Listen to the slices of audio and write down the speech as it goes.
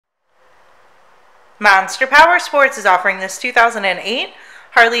Monster Powersports is offering this 2008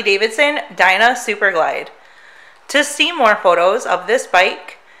 Harley-Davidson Dyna Super Glide. To see more photos of this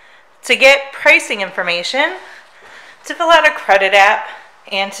bike, to get pricing information, to fill out a credit app,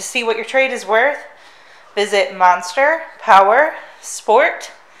 and to see what your trade is worth, visit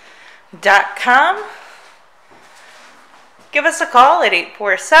monsterpowersport.com. Give us a call at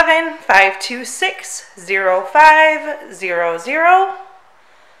 847-526-0500.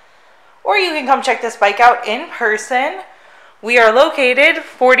 Or you can come check this bike out in person. We are located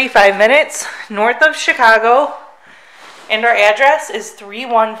 45 minutes north of Chicago, and our address is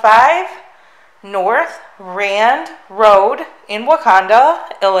 315 North Rand Road in Wauconda,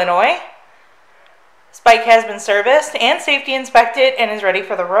 Illinois. This bike has been serviced and safety inspected and is ready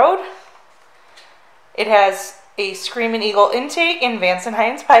for the road. It has a Screaming Eagle intake and Vance &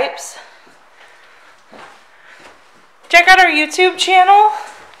 Hines pipes. Check out our YouTube channel.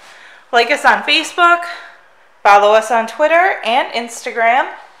 Like us on Facebook, follow us on Twitter and Instagram.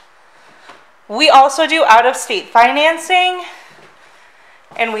 We also do out-of-state financing,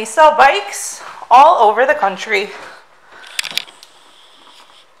 and we sell bikes all over the country.